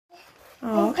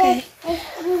Oh, okay.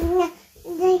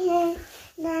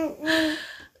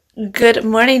 Good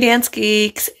morning, Dance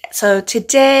Geeks. So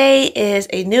today is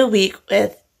a new week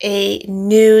with a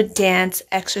new dance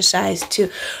exercise to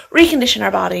recondition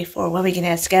our body for when we can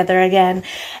dance together again.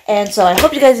 And so I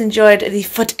hope you guys enjoyed the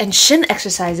foot and shin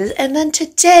exercises. And then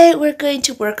today we're going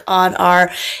to work on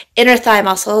our inner thigh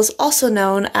muscles, also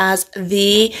known as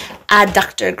the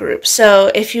adductor group.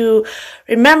 So if you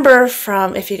remember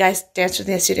from, if you guys danced with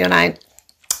me at Studio 9,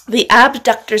 the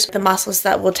abductors are the muscles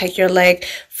that will take your leg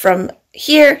from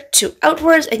here to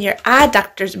outwards, and your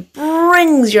adductors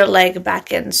brings your leg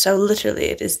back in. So literally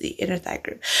it is the inner thigh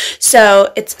group.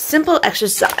 So it's simple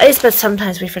exercise, but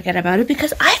sometimes we forget about it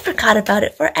because I forgot about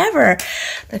it forever.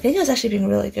 I think it's actually being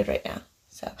really good right now.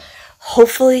 So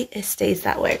hopefully it stays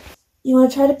that way. You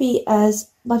want to try to be as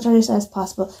much on your side as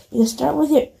possible. You can start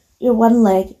with your one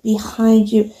leg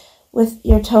behind you with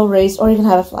your toe raised, or you can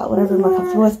have it flat, whatever you're more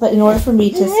comfortable with. But in order for me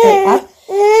to stay up,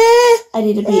 I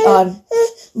need to be on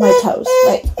my toes,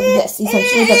 like this,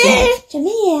 essentially, but behind.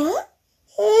 Jamia,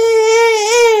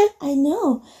 I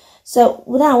know. So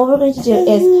now what we're going to do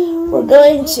is we're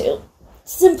going to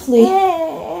simply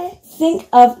think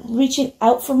of reaching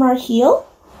out from our heel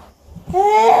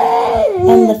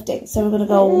and lifting. So we're going to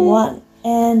go 1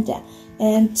 and down,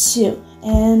 and 2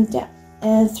 and down,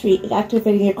 and 3,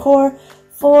 activating your core,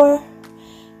 4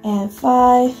 and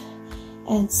 5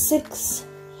 and 6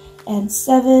 and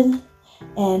 7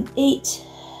 and 8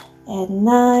 and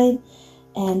 9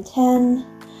 and 10,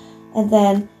 and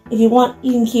then if you want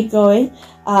you can keep going.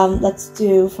 Let's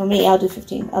do, for me, I'll do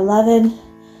 15, 11,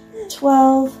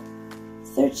 12,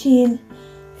 13,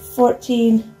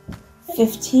 14,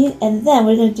 15, and then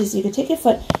we're going to do, so you can take your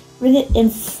foot, bring it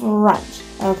in front,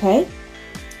 okay?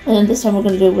 And then this time we're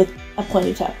going to do it with a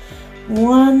pointed toe.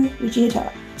 1, reaching your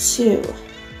toe, 2,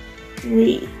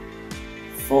 3,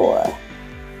 4,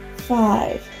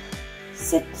 5,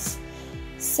 6,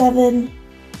 7,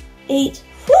 8,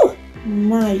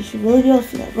 9. You should really be able to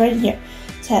feel it right in here.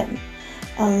 10,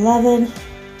 11,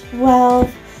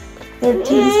 12, 13,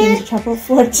 this means trouble,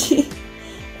 14,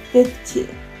 15,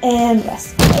 and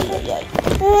rest.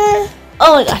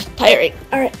 Oh my gosh, tiring.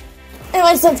 Alright. And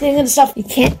my son's getting into stuff. You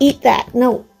can't eat that.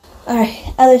 No.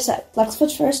 Alright, other side. Flex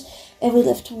foot first, and we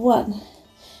lift 1,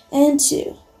 and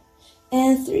 2,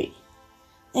 and 3,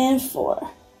 and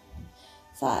 4,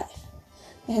 5,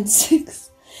 and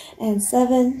 6, and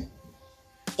 7,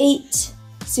 8,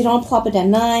 so you don't plop it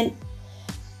down, 9,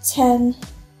 10,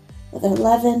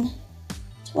 11,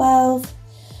 12,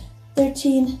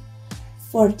 13,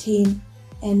 14,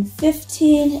 and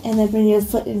 15, and then bring your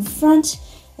foot in front,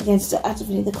 again, still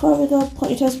activating the core. We go,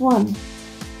 point your toes, 1,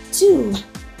 2,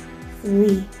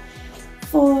 3,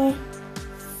 4,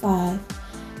 5,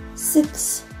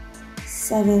 6,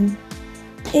 7,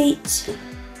 8,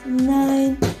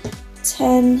 9,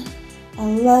 10,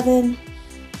 11,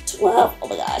 12, oh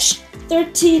my gosh,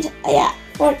 13, yeah,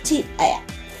 14, yeah,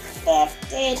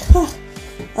 15,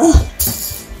 oh,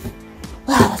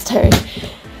 wow, that's tiring.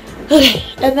 Okay,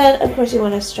 and then of course you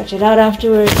want to stretch it out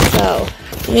afterwards, so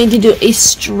you're going to do a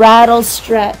straddle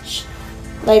stretch,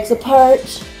 legs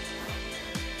apart,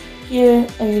 here,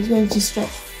 and you're going to stretch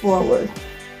forward.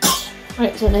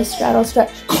 Alright, so a nice straddle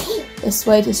stretch this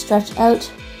way to stretch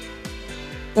out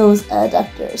those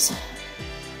adductors.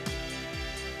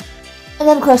 And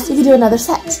then of course you can do another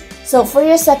set. So for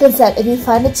your second set, if you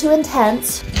find it too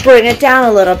intense, bring it down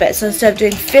a little bit. So instead of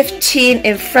doing 15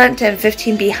 in front and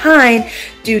 15 behind,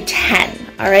 do 10.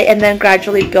 Alright, and then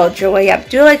gradually build your way up.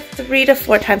 Do like 3 to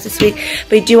 4 times this week,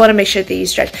 but you do want to make sure that you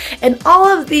stretch. And all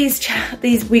of these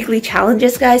weekly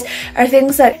challenges, guys, are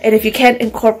things that, and if you can,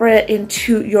 incorporate it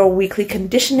into your weekly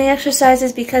conditioning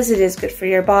exercises because it is good for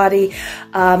your body.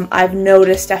 I've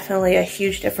noticed definitely a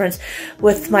huge difference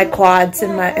with my quads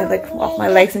and my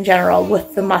legs in general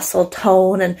with the muscle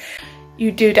tone, and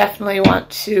you do definitely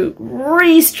want to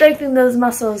re-strengthen those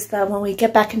muscles that when we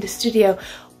get back into studio,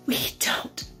 we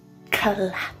don't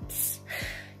collapse.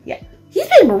 Yeah, he's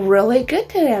been really good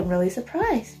today. I'm really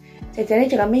surprised. It's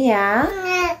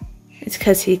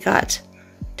because he got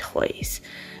toys.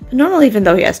 But normally, even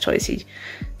though he has toys, he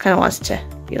kind of wants to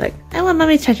be like, I want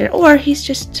mommy's attention. Or he's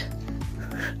just...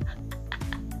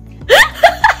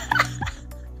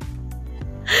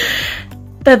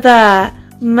 Baba,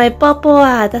 my bottle,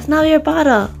 that's not your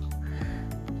bottle.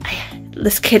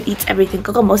 This kid eats everything.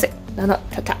 Go mose. No,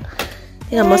 tata.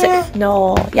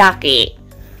 No, yaki.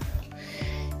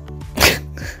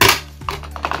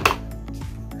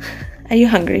 Are you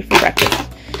hungry for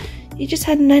breakfast? You just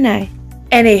had a nai-nai.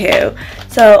 Anywho,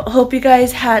 so hope you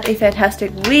guys had a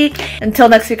fantastic week. Until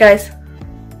next week, guys,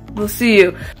 we'll see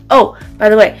you. Oh, by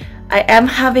the way, I am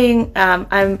having,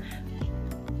 I'm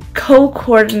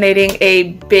co-coordinating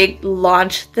a big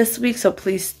launch this week, so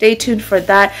please stay tuned for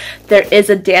that. There is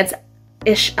a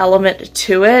dance-ish element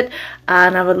to it,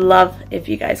 and I would love if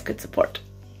you guys could support.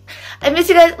 I miss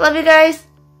you guys. Love you guys.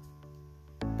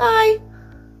 Bye.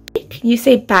 Can you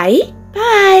say bye?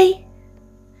 Bye.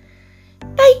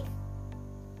 Bye.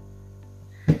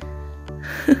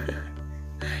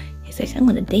 He's like, I'm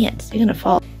gonna dance. You're gonna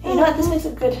fall. Hey, you know what? This makes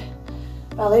a good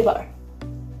ballet bar.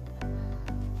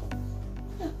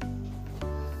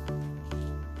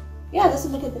 Yeah, this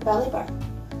will make a good ballet bar.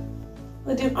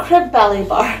 We'll do crib ballet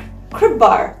bar. Crib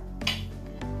bar.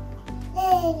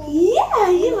 Yeah,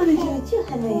 you want to do it too,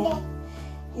 honey.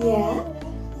 Yeah,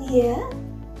 yeah.